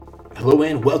Hello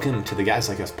and welcome to the Guys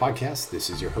Like Us podcast.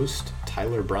 This is your host,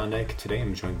 Tyler Brondike. Today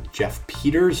I'm joined with Jeff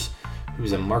Peters,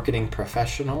 who's a marketing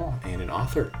professional and an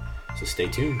author. So stay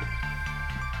tuned.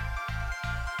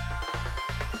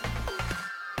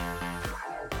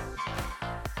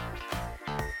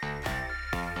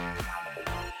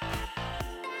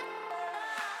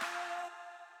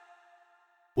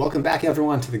 Welcome back,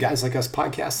 everyone, to the Guys Like Us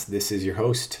podcast. This is your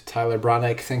host, Tyler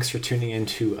Brondike. Thanks for tuning in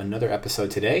to another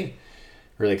episode today.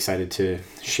 Really excited to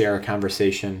share a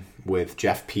conversation with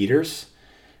Jeff Peters,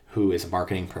 who is a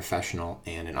marketing professional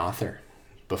and an author.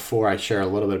 Before I share a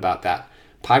little bit about that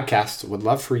podcast, would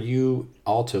love for you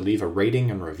all to leave a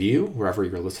rating and review wherever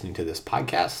you're listening to this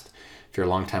podcast. If you're a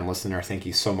longtime listener, thank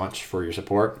you so much for your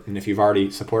support. And if you've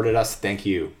already supported us, thank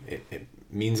you. It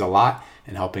means a lot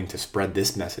in helping to spread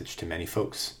this message to many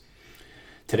folks.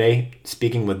 Today,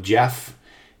 speaking with Jeff,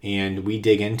 and we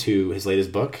dig into his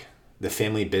latest book, The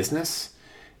Family Business.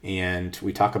 And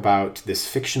we talk about this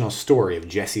fictional story of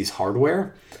Jesse's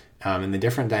Hardware and the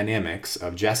different dynamics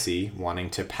of Jesse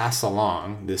wanting to pass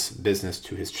along this business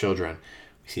to his children.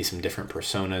 We see some different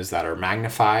personas that are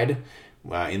magnified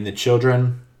in the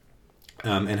children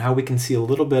and how we can see a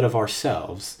little bit of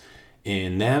ourselves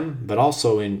in them, but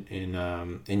also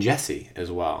in Jesse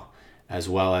as well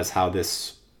as how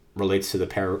this relates to the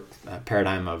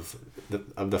paradigm of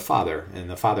the father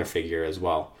and the father figure as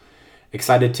well.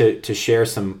 Excited to share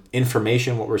some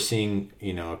information, what we're seeing,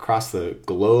 across the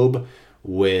globe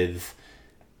with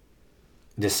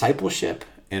discipleship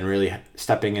and really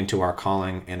stepping into our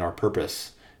calling and our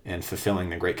purpose and fulfilling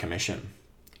the Great Commission,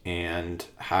 and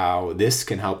how this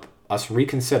can help us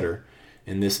reconsider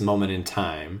in this moment in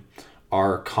time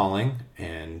our calling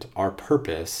and our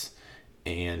purpose,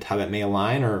 and how that may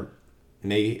align or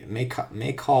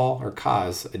may call or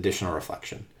cause additional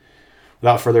reflection.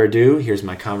 Without further ado, here's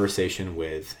my conversation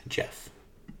with Jeff.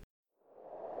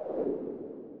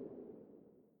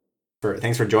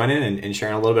 Thanks for joining and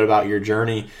sharing a little bit about your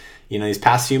journey, these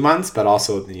past few months, but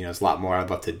also, there's a lot more I'd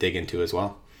love to dig into as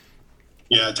well.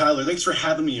 Yeah, Tyler, thanks for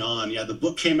having me on. Yeah, the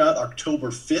book came out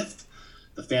October 5th,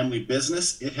 The Family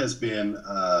Business. It has been,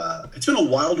 it's been a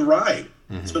wild ride.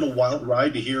 Mm-hmm. It's been a wild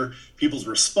ride to hear people's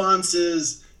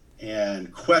responses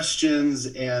and questions.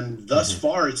 And thus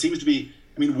far, it seems to be,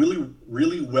 really,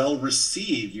 really well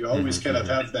received. You always kind of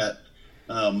have that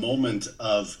moment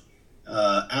of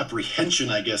apprehension,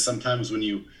 I guess, sometimes when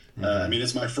you,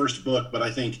 it's my first book, but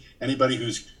I think anybody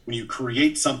when you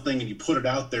create something and you put it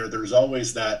out there, there's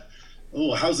always that,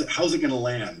 how's it going to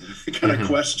land kind of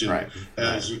question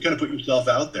as you kind of put yourself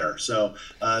out there. So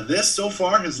this so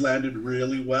far has landed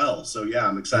really well. So yeah,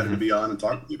 I'm excited to be on and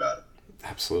talk with you about it.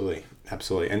 Absolutely.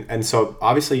 And so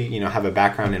obviously, have a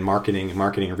background in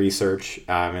marketing research,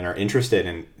 and are interested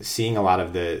in seeing a lot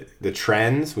of the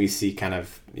trends we see kind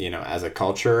of, as a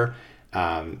culture,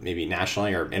 maybe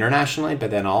nationally or internationally, but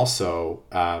then also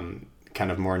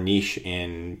kind of more niche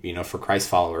in, for Christ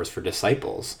followers, for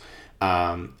disciples,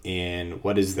 in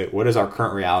what does our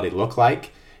current reality look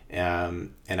like?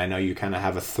 And I know you kind of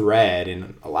have a thread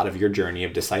in a lot of your journey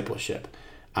of discipleship.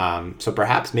 So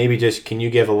perhaps maybe just, can you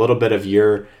give a little bit of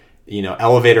your,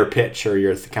 elevator pitch or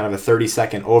your kind of a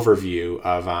 30-second overview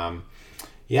of,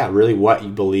 really what you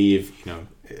believe,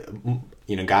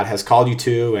 God has called you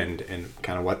to, and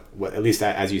kind of what at least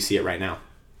as you see it right now.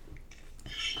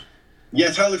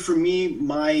 Yeah, Tyler, for me,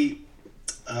 my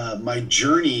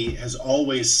journey has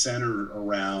always centered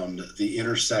around the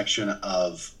intersection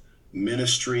of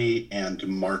ministry and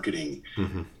marketing.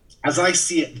 Mm-hmm. As I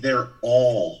see it, they're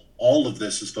all of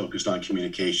this is focused on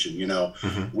communication.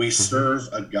 We serve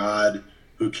a God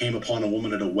who came upon a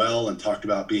woman at a well and talked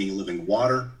about being living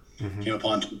water, came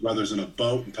upon two brothers in a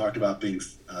boat and talked about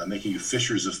making you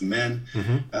fishers of men.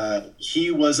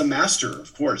 He was a master,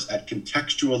 of course, at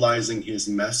contextualizing his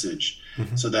message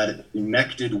so that it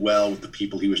connected well with the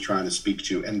people he was trying to speak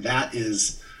to. And that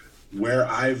is where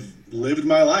I've lived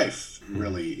my life,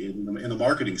 really, in the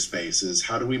marketing space, is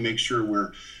how do we make sure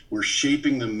we're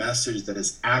shaping the message that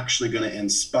is actually going to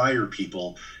inspire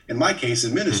people, in my case,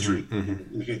 in ministry,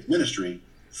 ministry,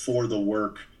 for the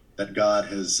work that God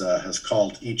has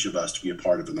called each of us to be a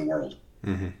part of in the world.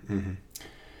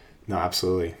 No,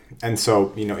 absolutely. And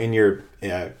so, in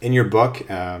your book,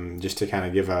 just to kind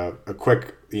of give a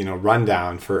quick,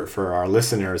 rundown for our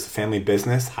listeners, The Family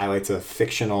Business highlights a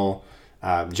fictional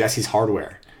Jesse's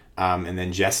Hardware. And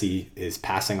then Jesse is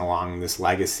passing along this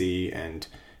legacy and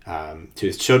to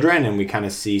his children, and we kind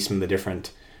of see some of the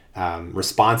different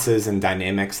responses and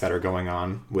dynamics that are going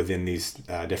on within these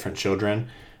different children.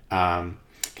 Can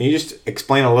you just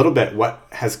explain a little bit what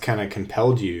has kind of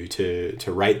compelled you to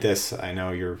write this? I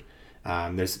know you're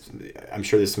I'm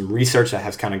sure there's some research that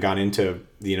has kind of gone into,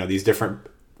 these different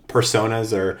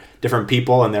personas or different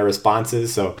people and their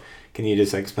responses. So can you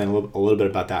just explain a little bit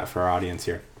about that for our audience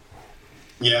here?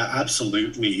 Yeah,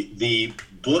 absolutely. The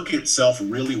book itself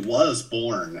really was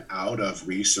born out of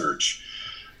research.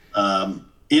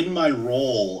 In my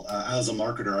role as a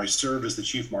marketer, I serve as the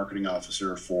chief marketing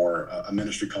officer for a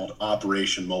ministry called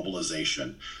Operation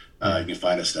Mobilization. You can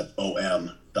find us at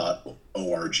om.org.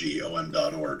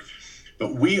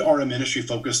 But we are a ministry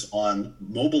focused on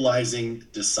mobilizing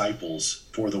disciples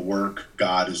for the work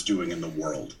God is doing in the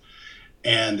world.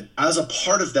 And as a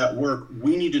part of that work,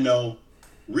 we need to know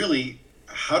really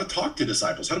how to talk to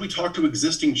disciples. How do we talk to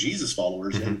existing Jesus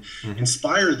followers and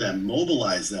inspire them,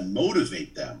 mobilize them,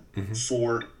 motivate them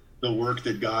for the work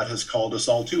that God has called us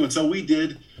all to? And so we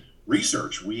did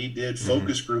research. We did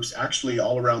focus groups actually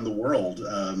all around the world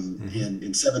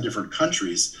in 7 different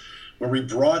countries, where we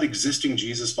brought existing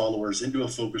Jesus followers into a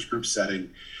focus group setting.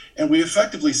 And we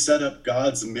effectively set up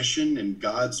God's mission and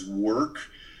God's work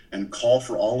and call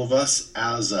for all of us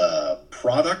as a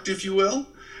product, if you will,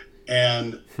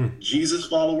 and Jesus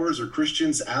followers or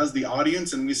Christians as the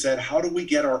audience. And we said, how do we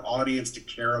get our audience to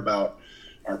care about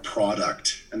our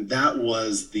product? And that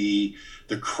was the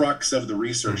crux of the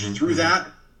research. Through that,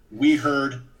 we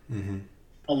heard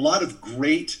a lot of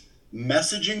great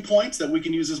messaging points that we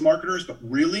can use as marketers, but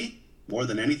really, more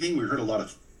than anything, we heard a lot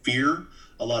of fear,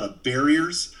 a lot of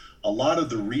barriers, a lot of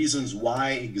the reasons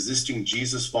why existing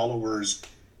Jesus followers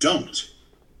don't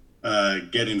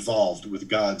get involved with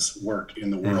God's work in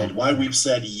the world. Why we've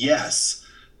said yes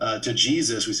to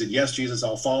Jesus. We said, yes, Jesus,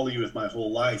 I'll follow you with my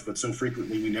whole life. But so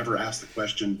frequently we never asked the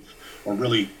question or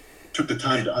really took the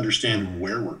time to understand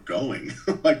where we're going.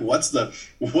 Like, what's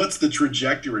the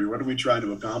trajectory? What are we trying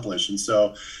to accomplish? And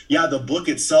so, yeah, the book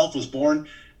itself was born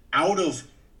out of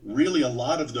really a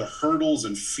lot of the hurdles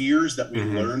and fears that we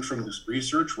learned from this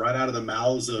research right out of the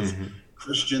mouths of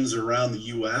Christians around the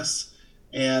U.S.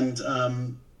 And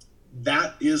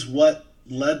that is what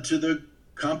led to the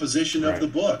composition of the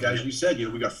book. As you said,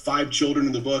 we got 5 children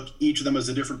in the book. Each of them is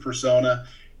a different persona.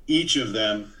 Each of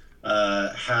them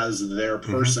has their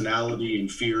personality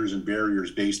and fears and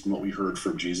barriers based on what we heard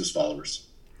from Jesus followers.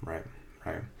 Right.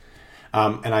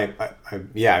 And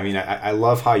I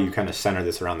love how you kind of center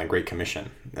this around the Great Commission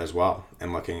as well,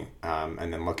 and looking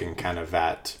kind of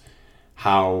at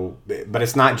how, but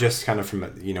it's not just kind of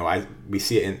from we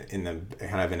see it in the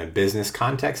kind of in a business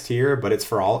context here, but it's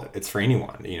for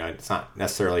anyone. It's not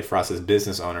necessarily for us as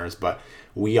business owners, but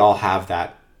we all have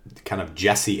that kind of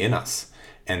Jesse in us,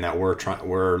 and that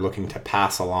we're looking to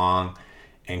pass along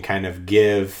and kind of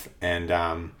give. And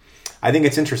I think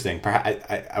it's interesting.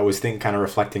 I was kind of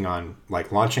reflecting on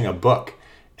like launching a book,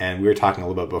 and we were talking a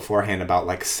little bit beforehand about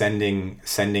like sending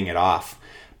it off.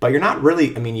 But you're not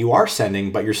really, you are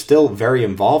sending, but you're still very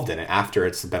involved in it after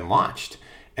it's been launched.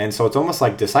 And so it's almost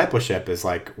like discipleship is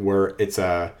like we're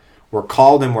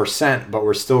called and we're sent, but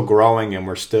we're still growing and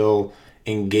we're still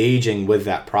engaging with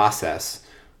that process,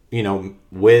 from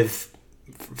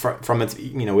its,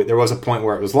 there was a point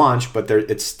where it was launched, but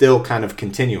it's still kind of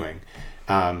continuing.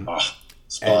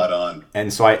 Spot on.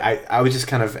 And so I was just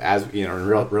kind of, as in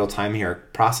real time here,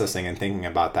 processing and thinking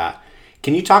about that.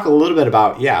 Can you talk a little bit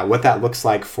about, what that looks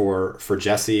like for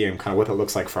Jesse, and kind of what it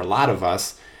looks like for a lot of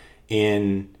us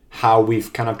in how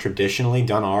we've kind of traditionally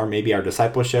done our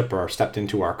discipleship or stepped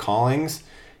into our callings,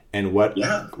 and what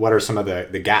are some of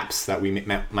the gaps that we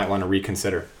might want to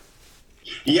reconsider?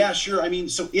 Yeah, sure.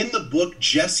 So in the book,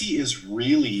 Jesse is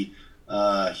really,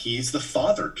 he's the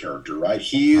father character, right?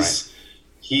 He's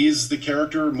the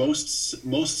character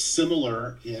most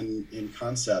similar in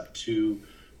concept to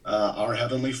our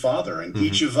Heavenly Father, and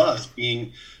each of us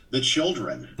being the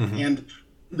children. And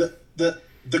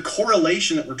the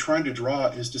correlation that we're trying to draw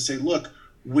is to say, look,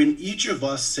 when each of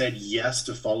us said yes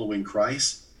to following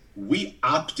Christ, we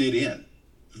opted in.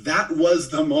 That was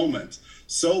the moment.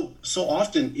 So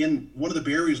often, in one of the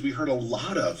barriers we heard a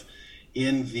lot of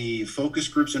in the focus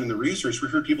groups and in the research, we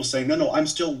heard people say, no, I'm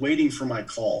still waiting for my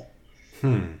call.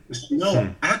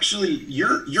 Actually,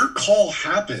 your call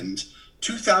happened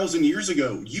 2,000 years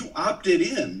ago. You opted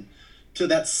in to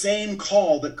that same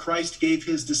call that Christ gave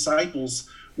his disciples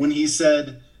when he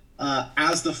said,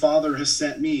 as the Father has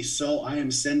sent me, so I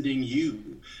am sending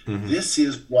you. This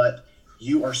is what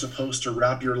you are supposed to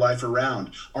wrap your life around.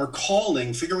 Our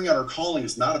calling, figuring out our calling,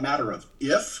 is not a matter of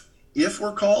if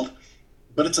we're called,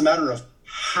 but it's a matter of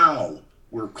how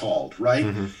we're called, right?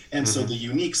 And so the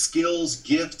unique skills,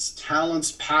 gifts,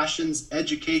 talents, passions,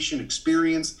 education,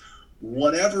 experience,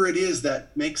 whatever it is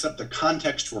that makes up the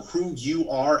context for who you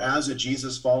are as a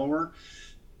Jesus follower,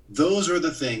 those are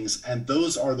the things, and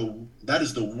that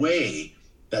is the way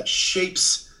that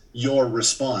shapes your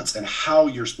response and how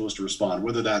you're supposed to respond,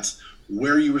 whether that's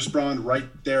where you respond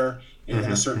right there in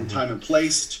a certain time and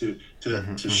place to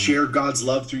share God's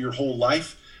love through your whole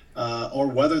life, or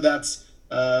whether that's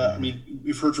I mean,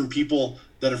 we've heard from people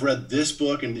that have read this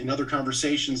book and in other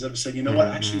conversations that have said, you know what,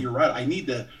 actually, you're right. I need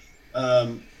to,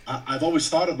 I've always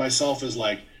thought of myself as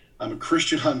like, I'm a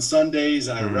Christian on Sundays,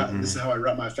 and this is how I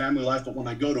run my family life. But when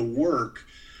I go to work,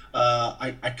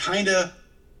 I kind of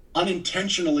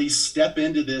unintentionally step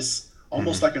into this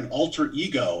almost like an alter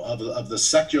ego of the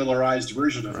secularized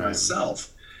version of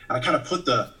myself. And I kind of put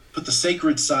the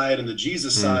sacred side and the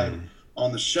Jesus side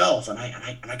on the shelf, and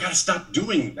I got to stop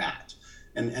doing that.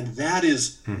 And that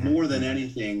is more than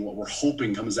anything what we're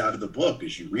hoping comes out of the book.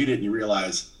 As you read it and you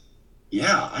realize,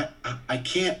 yeah, I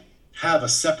can't have a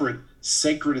separate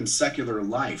sacred and secular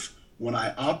life. When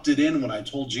I opted in, when I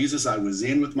told Jesus I was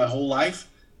in with my whole life,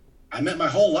 I meant my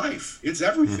whole life. It's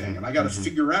everything. And I got to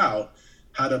figure out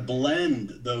how to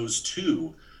blend those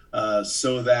two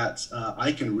so that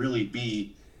I can really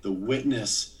be the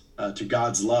witness to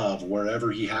God's love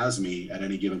wherever he has me at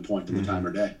any given point in the time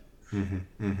or day.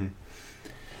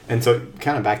 And so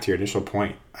kind of back to your initial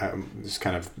point, I'm just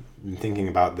kind of thinking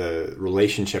about the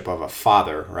relationship of a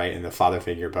father, right, and the father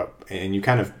figure, and you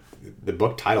kind of, the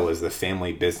book title is The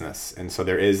Family Business. And so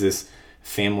there is this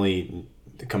family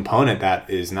component that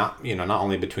is not, not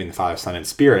only between the Father, Son, and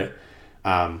Spirit,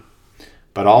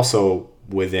 but also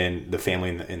within the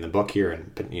family in the book here,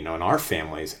 and in our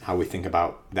families, how we think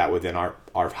about that within our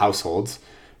households,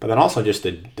 but then also just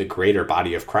the greater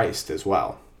body of Christ as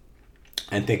well.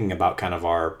 And thinking about kind of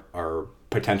our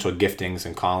potential giftings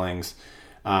and callings.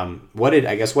 What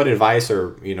advice or,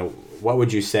 what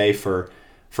would you say for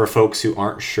folks who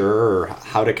aren't sure, or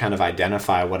how to kind of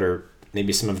identify what are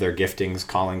maybe some of their giftings,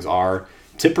 callings are,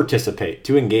 to participate,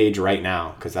 to engage right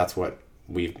now? Because that's what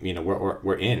we're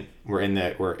in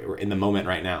the moment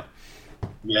right now.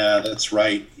 Yeah, that's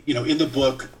right. In the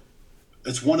book,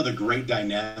 it's one of the great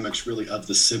dynamics really of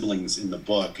the siblings in the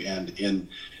book, and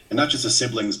not just the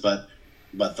siblings, but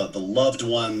the loved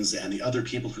ones and the other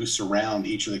people who surround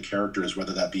each of the characters,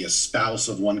 whether that be a spouse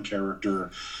of one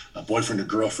character, a boyfriend or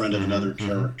girlfriend of another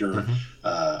character,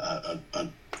 a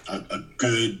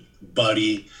good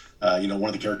buddy. One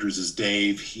of the characters is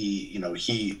Dave. He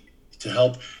to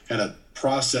help kind of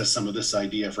process some of this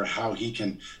idea for how he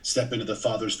can step into the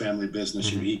Father's family business.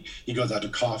 He goes out to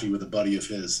coffee with a buddy of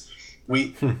his.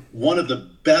 One of the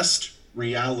best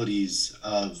realities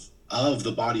of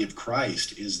the body of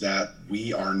Christ is that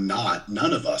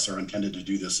none of us are intended to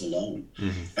do this alone.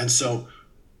 And so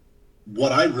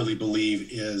what I really believe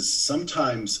is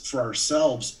sometimes for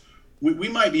ourselves, we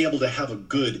might be able to have a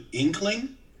good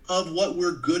inkling of what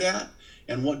we're good at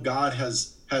and what God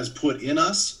has put in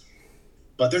us.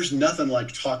 But there's nothing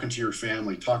like talking to your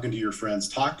family, talking to your friends,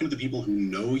 talking to the people who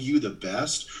know you the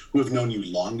best, who have known you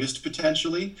longest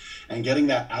potentially, and getting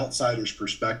that outsider's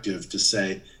perspective to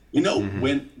say,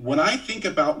 when I think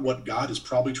about what God is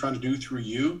probably trying to do through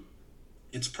you,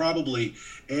 it's probably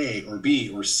A or B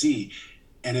or C.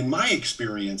 And in my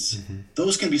experience,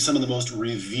 those can be some of the most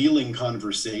revealing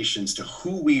conversations to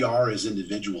who we are as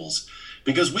individuals,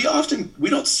 because we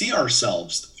don't see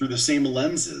ourselves through the same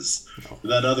lenses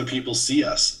that other people see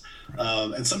us.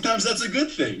 And sometimes that's a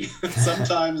good thing.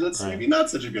 Sometimes that's maybe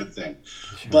not such a good thing.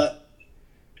 Sure. But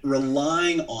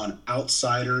relying on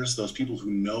outsiders, those people who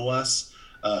know us,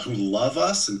 who love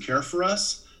us and care for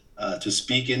us, to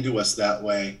speak into us that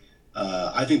way,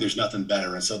 I think there's nothing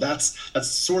better. And so that's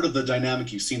sort of the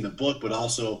dynamic you see in the book, but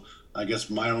also, I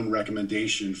guess, my own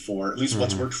recommendation for at least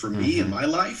what's worked for me in my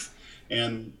life,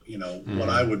 and what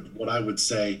I would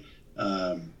say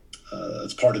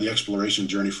as part of the exploration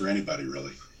journey for anybody,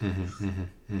 really.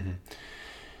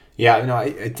 Yeah,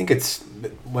 I think it's,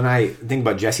 when I think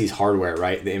about Jesse's Hardware,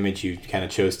 right, the image you kind of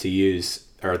chose to use,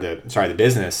 or the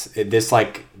business,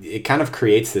 it kind of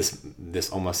creates this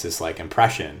almost this like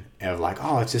impression of like,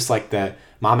 oh, it's just like the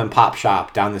mom and pop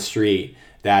shop down the street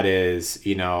that is,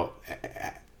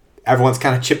 everyone's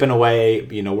kind of chipping away,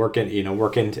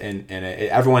 working, and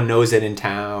everyone knows it in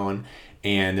town,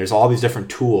 and there's all these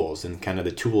different tools and kind of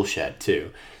the tool shed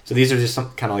too. So these are just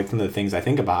some of the things I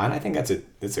think about, and I think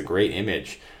that's a great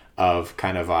image of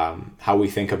kind of how we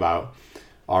think about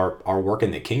our work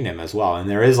in the kingdom as well. And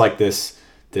there is like this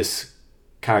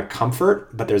kind of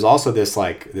comfort, but there's also this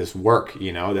work,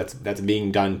 that's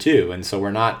being done too. And so we're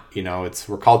not,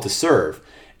 we're called to serve,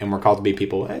 and we're called to be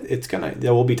people.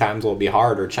 There will be times will be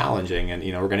hard or challenging, and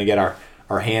we're gonna get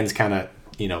our hands kind of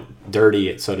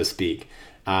dirty, so to speak.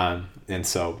 And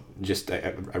so just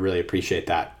I really appreciate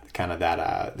that kind of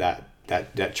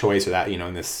that choice, or that,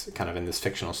 in this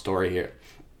fictional story here.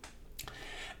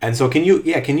 And so can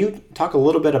you talk a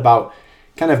little bit about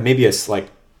kind of maybe it's like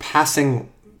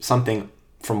passing something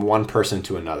from one person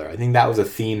to another? I think that was a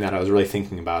theme that I was really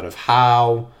thinking about, of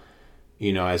how,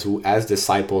 as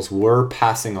disciples, we're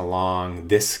passing along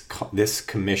this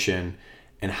commission,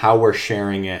 and how we're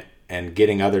sharing it and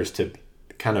getting others to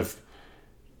kind of,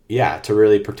 to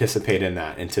really participate in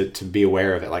that, and to be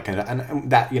aware of it. Like,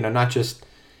 and that, not just,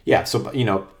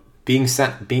 so, being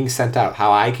sent out,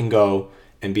 how I can go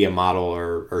and be a model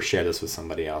or share this with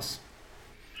somebody else.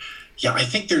 Yeah, I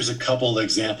think there's a couple of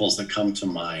examples that come to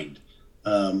mind.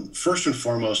 First and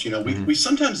foremost, we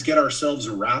sometimes get ourselves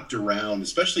wrapped around,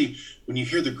 especially when you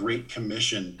hear the Great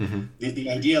Commission, the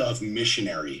idea of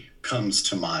missionary comes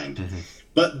to mind.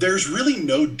 But there's really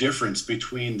no difference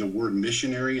between the word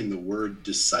missionary and the word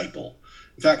disciple.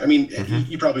 In fact, I mean,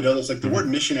 you probably know this, like the word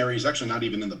missionary is actually not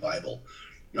even in the Bible.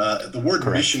 The word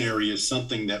Correct. Missionary is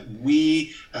something that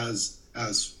we as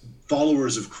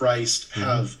followers of Christ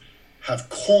have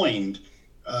coined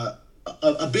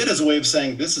a bit as a way of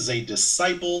saying this is a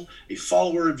disciple, a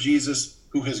follower of Jesus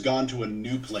who has gone to a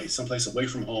new place, someplace away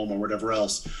from home or whatever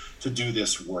else, to do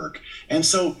this work. And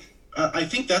so I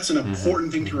think that's an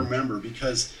important thing to remember,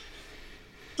 because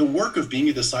the work of being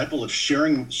a disciple, of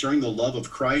sharing the love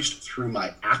of Christ through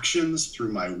my actions,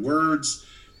 through my words,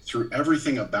 through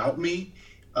everything about me,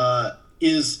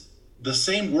 is the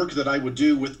same work that I would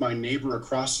do with my neighbor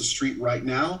across the street right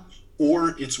now,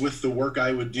 or it's with the work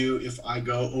I would do if I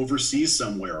go overseas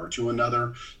somewhere or to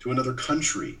another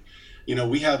country.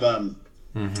 We have one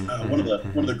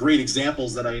of the great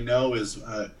examples that I know is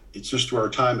it's just through our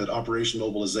time at Operation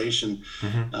Mobilization.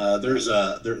 There's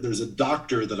a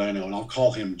doctor that I know, and I'll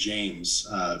call him James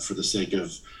for the sake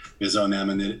of his own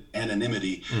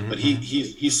anonymity. But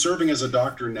he's serving as a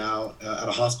doctor now at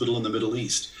a hospital in the Middle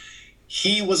East.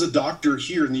 He was a doctor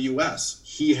here in the U.S.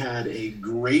 He had a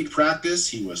great practice.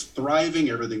 He was thriving.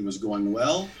 Everything was going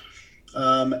well.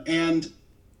 And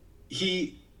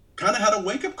he kind of had a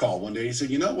wake-up call one day. He said,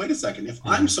 wait a second. If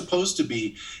I'm supposed to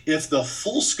be, if the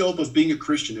full scope of being a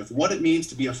Christian, if what it means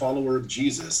to be a follower of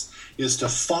Jesus is to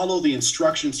follow the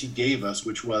instructions he gave us,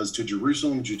 which was to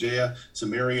Jerusalem, Judea,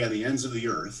 Samaria, and the ends of the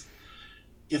earth,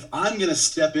 if I'm going to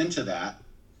step into that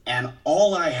and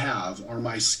all I have are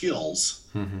my skills,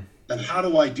 then how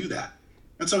do I do that?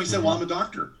 And so he said, well, I'm a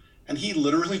doctor. And he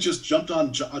literally just jumped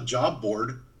on a job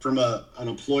board from an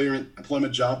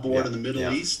employment job board in the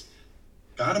Middle East,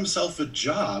 got himself a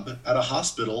job at a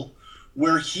hospital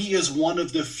where he is one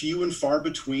of the few and far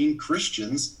between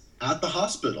Christians at the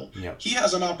hospital. He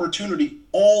has an opportunity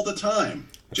all the time,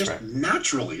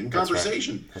 naturally in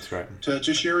conversation. That's right.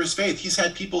 To share his faith. He's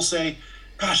had people say,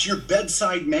 gosh, your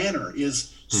bedside manner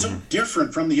is so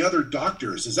different from the other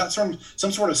doctors. Is that some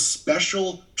sort of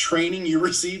special training you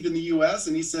received in the U.S.?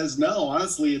 And he says, no,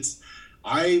 honestly,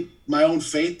 my own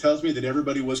faith tells me that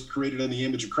everybody was created in the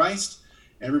image of Christ.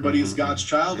 Everybody is God's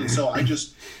child. And so I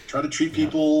just try to treat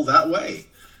people that way.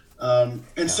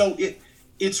 So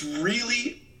it's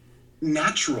really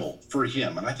natural for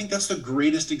him. And I think that's the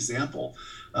greatest example.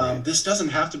 This doesn't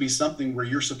have to be something where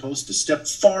you're supposed to step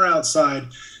far outside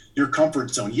your comfort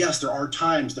zone. Yes, there are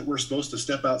times that we're supposed to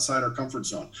step outside our comfort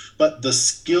zone, but the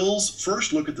skills,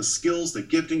 first look at the skills, the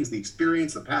giftings, the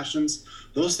experience, the passions,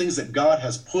 those things that God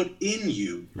has put in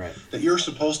you that you're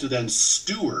supposed to then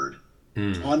steward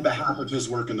on behalf of his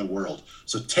work in the world.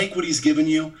 So take what he's given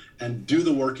you and do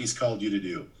the work he's called you to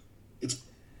do. It's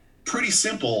pretty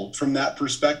simple from that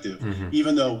perspective,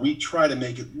 even though we try to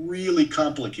make it really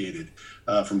complicated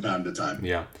from time to time.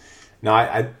 Yeah. No,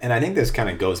 I think this kind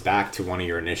of goes back to one of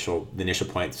your initial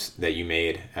points that you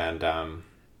made, and I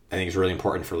think it's really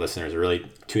important for listeners to really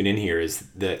tune in here, is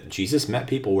that Jesus met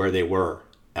people where they were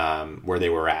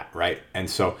at, right? And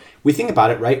so we think about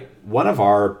it, right? One of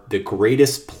the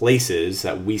greatest places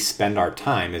that we spend our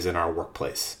time is in our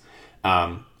workplace,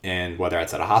 and whether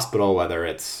it's at a hospital, whether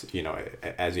it's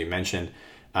as you mentioned,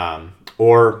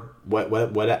 or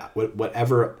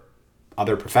whatever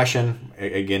other profession,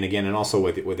 again, and also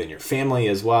within your family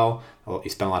as well. You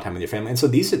spend a lot of time with your family. And so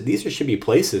these should be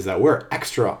places that we're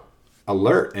extra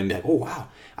alert and be like, oh, wow,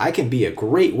 I can be a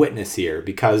great witness here,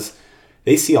 because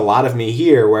they see a lot of me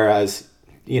here. Whereas,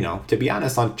 to be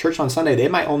honest, on church on Sunday, they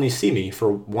might only see me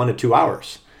for 1 to 2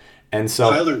 hours. And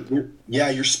so, Tyler,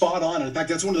 you're spot on. In fact,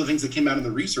 that's one of the things that came out in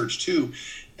the research too.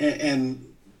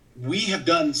 And we have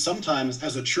done sometimes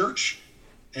as a church,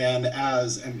 and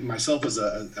myself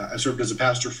I served as a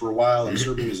pastor for a while. I'm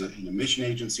serving in a mission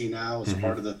agency now as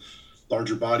part of the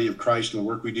larger body of Christ and the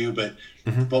work we do.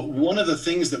 But one of the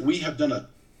things that we have done a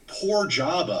poor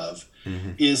job of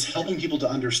is helping people to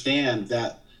understand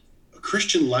that a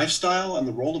Christian lifestyle and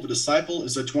the role of a disciple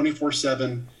is a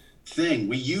 24/7 thing.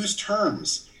 We use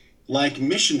terms like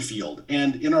mission field,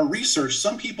 and in our research,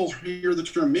 some people hear the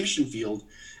term mission field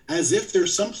as if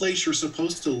there's some place you're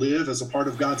supposed to live as a part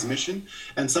of God's mission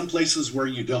and some places where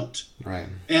you don't. Right.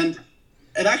 And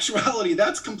in actuality,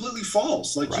 that's completely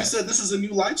false. Like Right. you said, this is a new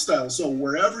lifestyle. So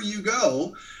wherever you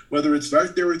go, whether it's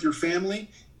right there with your family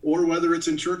or whether it's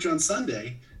in church on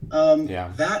Sunday,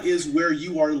 that is where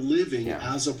you are living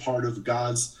as a part of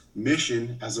God's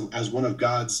mission, as one of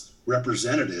God's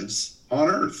representatives on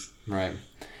earth. Right.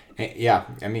 Yeah.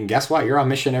 I mean, guess what? You're on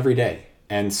mission every day.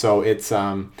 And so it's,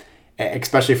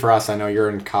 especially for us, I know you're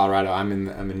in Colorado, I'm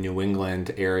in New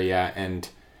England area, and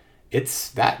it's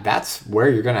that's where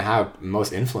you're going to have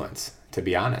most influence, to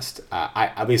be honest.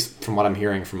 At least from what I'm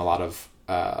hearing from a lot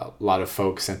of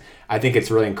folks, and I think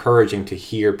it's really encouraging to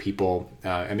hear people,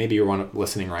 and maybe you're one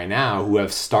listening right now, who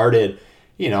have started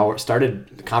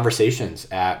conversations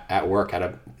at work,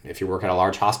 if you work at a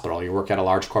large hospital, you work at a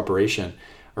large corporation,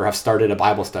 or have started a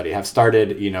Bible study, have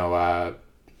started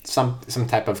some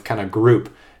type of kind of group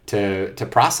to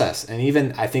process. And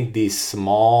even I think these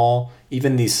small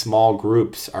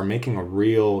groups are making a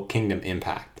real kingdom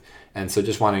impact. And so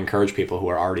just want to encourage people who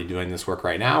are already doing this work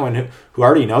right now and who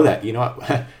already know that,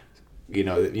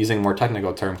 using a more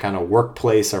technical term, kind of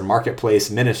workplace or marketplace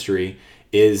ministry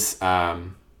is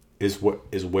certainly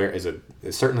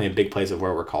a big place of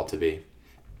where we're called to be.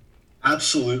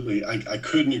 Absolutely. I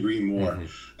couldn't agree more.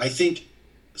 I think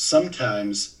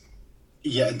sometimes,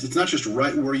 it's not just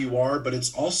right where you are, but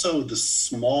it's also the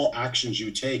small actions you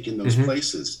take in those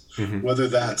places, whether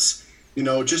that's,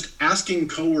 just asking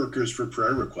coworkers for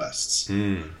prayer requests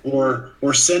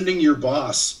or sending your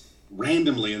boss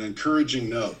randomly an encouraging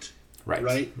note.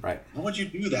 Right. Why would you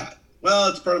do that? Well,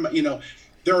 it's part of my,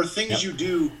 there are things you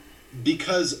do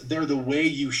because they're the way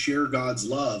you share God's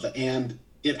love, and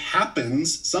it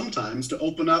happens sometimes to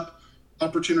open up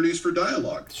opportunities for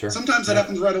dialogue. Sure. Sometimes that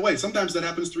happens right away. Sometimes that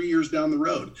happens 3 years down the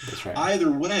road. That's right.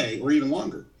 Either way, or even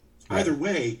longer. Right. Either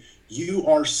way, you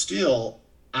are still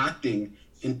acting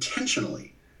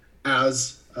intentionally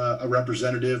as a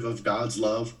representative of God's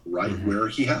love right where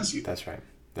he has you. That's right.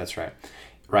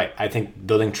 Right. I think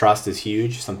building trust is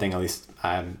huge. Something at least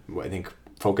I think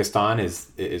focused on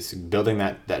is building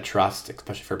that trust,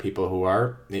 especially for people who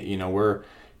are,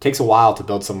 takes a while to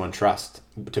build someone's trust.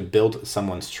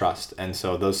 And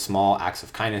so those small acts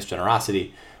of kindness,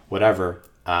 generosity, whatever,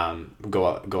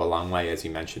 go a long way, as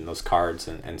you mentioned, those cards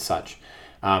and such.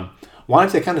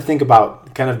 Wanted to kind of think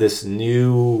about kind of this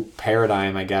new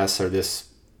paradigm, I guess, or this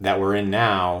that we're in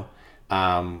now,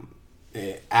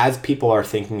 as people are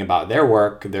thinking about their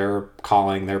work, their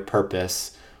calling, their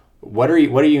purpose. What are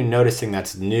you noticing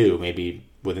that's new, maybe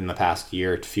within the past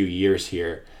few years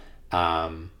here,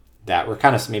 that we're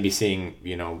kind of maybe seeing,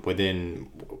 within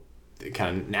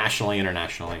kind of nationally,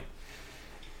 internationally?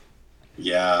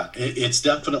 Yeah, it's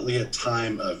definitely a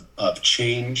time of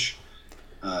change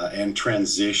and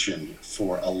transition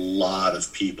for a lot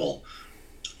of people.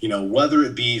 Whether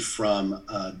it be from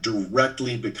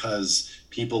directly because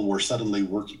people were suddenly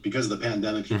working, because of the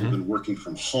pandemic, people have been working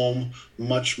from home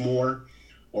much more,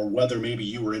 or whether maybe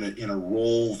you were in a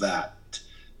role that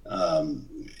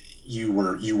you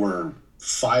were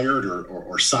fired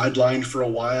or sidelined for a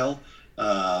while,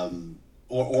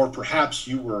 or perhaps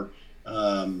you were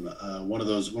one of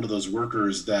those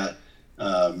workers that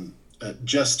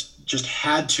just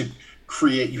had to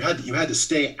create. You had to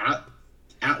stay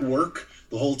at work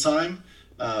the whole time,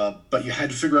 but you had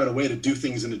to figure out a way to do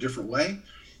things in a different way.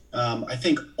 I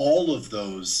think all of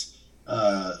those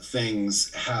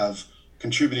things have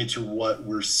contributed to what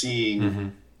we're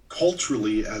seeing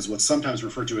culturally as what's sometimes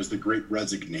referred to as the Great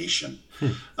Resignation.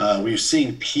 We've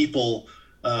seen people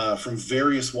from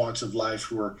various walks of life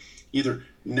who are either,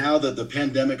 now that the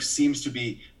pandemic we seem to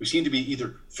be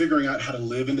either figuring out how to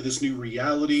live into this new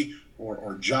reality,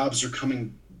 or jobs are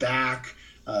coming back.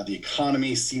 The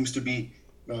economy seems to be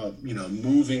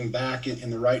moving back in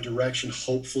the right direction,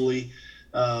 hopefully.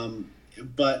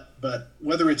 But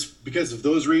whether it's because of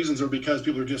those reasons or because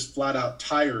people are just flat out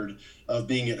tired of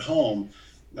being at home,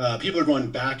 people are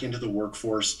going back into the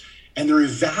workforce, and they're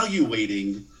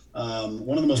evaluating.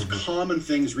 One of the most common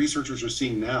things researchers are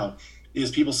seeing now is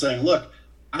people saying, look,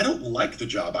 I don't like the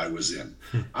job I was in.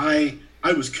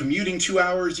 I was commuting 2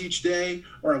 hours each day,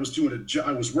 or I was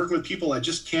I was working with people I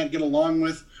just can't get along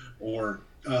with, or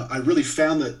I really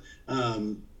found that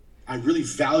I really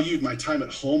valued my time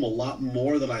at home a lot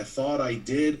more than I thought I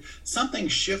did. Something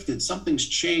shifted, something's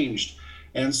changed.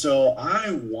 And so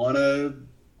I want to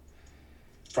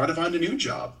try to find a new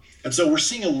job. And so we're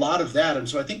seeing a lot of that. And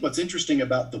so I think what's interesting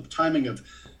about the timing of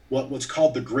what's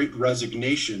called the Great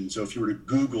Resignation. So if you were to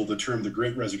Google the term the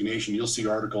Great Resignation, you'll see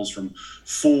articles from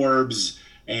Forbes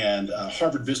and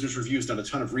Harvard Business Review has done a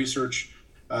ton of research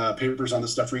papers on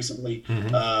this stuff recently.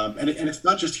 And it's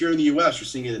not just here in the US. You're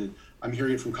seeing it I'm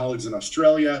hearing it from colleagues in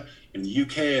Australia, in the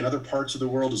UK, and other parts of the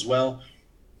world as well.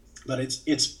 But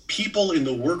it's people in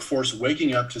the workforce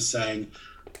waking up to saying,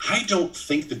 I don't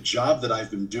think the job that I've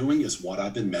been doing is what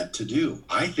I've been meant to do.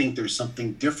 I think there's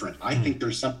something different. I think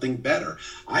there's something better.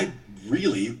 I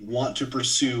really want to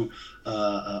pursue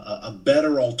a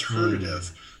better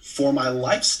alternative for my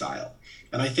lifestyle.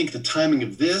 And I think the timing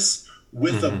of this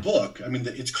with a book, I mean,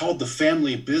 it's called The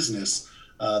Family Business.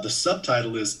 The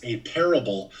subtitle is A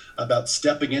Parable About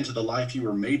Stepping into the Life You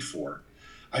Were Made For.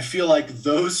 I feel like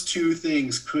those two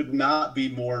things could not be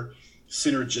more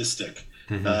synergistic.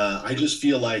 I just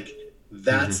feel like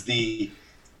that's the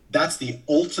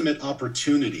ultimate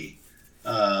opportunity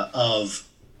of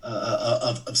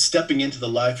stepping into the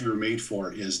life you were made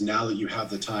for. Is now that you have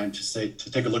the time to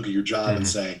take a look at your job and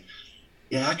say,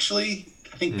 yeah, actually,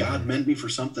 I think God meant me for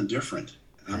something different,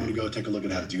 and I'm going to go take a look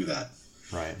at how to do that.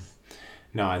 Right.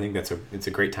 No, I think it's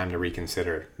a great time to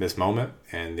reconsider this moment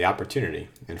and the opportunity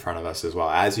in front of us as well.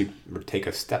 As you take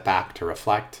a step back to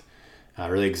reflect,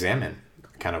 really examine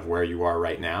kind of where you are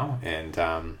right now, and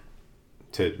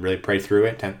to really pray through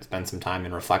it, spend some time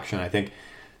in reflection. I think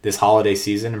this holiday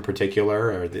season in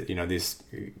particular, or these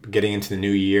getting into the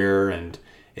new year, and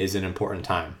is an important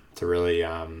time to really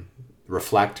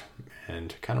reflect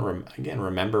and kind of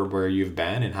remember where you've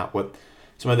been and what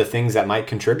some of the things that might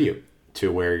contribute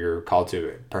to where you're called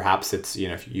to. Perhaps it's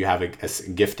if you have a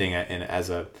gifting as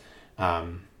a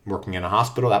working in a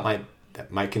hospital, that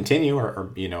might continue,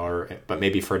 but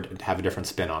maybe have a different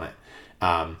spin on it.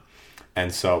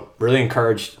 And so really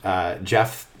encourage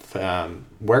Jeff.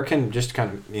 Where can just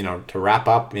kind of to wrap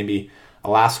up, maybe a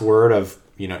last word of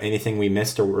anything we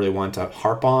missed or really want to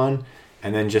harp on,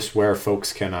 and then just where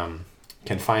folks can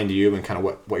find you and kind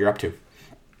of what you're up to.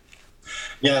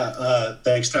 Yeah,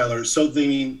 thanks, Tyler. So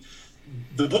the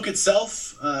book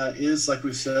itself is, like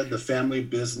we've said, The Family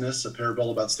Business, a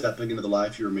parable about stepping into the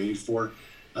life you were made for.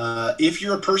 If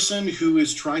you're a person who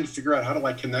is trying to figure out how do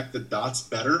I connect the dots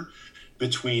better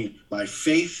between my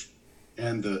faith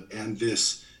and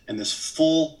this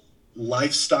full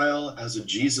lifestyle as a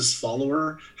Jesus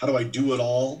follower, how do I do it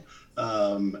all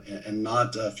and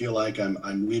not feel like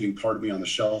I'm leaving part of me on the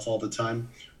shelf all the time?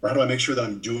 Or how do I make sure that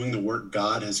I'm doing the work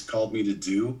God has called me to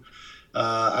do?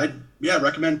 I'd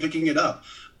recommend picking it up.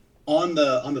 On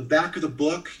the back of the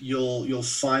book, you'll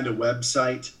find a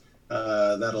website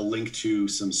that'll link to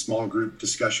some small group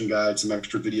discussion guides, some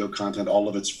extra video content. All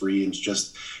of it's free, and it's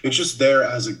just there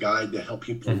as a guide to help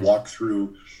people walk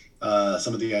through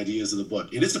some of the ideas of the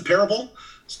book. It is a parable,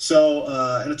 so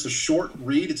and it's a short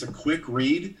read. It's a quick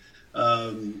read.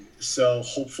 So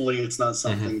hopefully it's not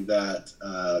something that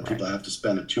people have to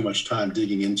spend too much time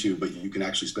digging into, but you can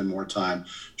actually spend more time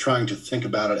trying to think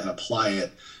about it and apply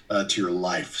it to your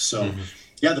life. So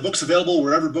the book's available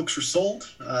wherever books are sold.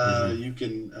 You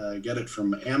can get it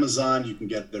from Amazon. You can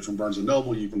get it from Barnes &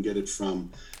 Noble. You can get it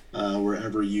from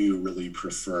wherever you really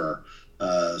prefer.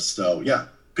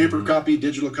 Paper copy,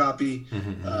 digital copy,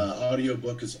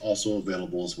 audiobook is also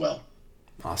available as well.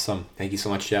 Awesome. Thank you so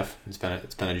much, Jeff. It's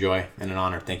been a joy and an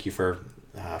honor. Thank you for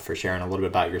sharing a little bit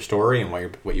about your story and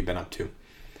what you've been up to.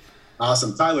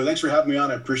 Awesome. Tyler, thanks for having me on.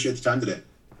 I appreciate the time today.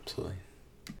 Absolutely.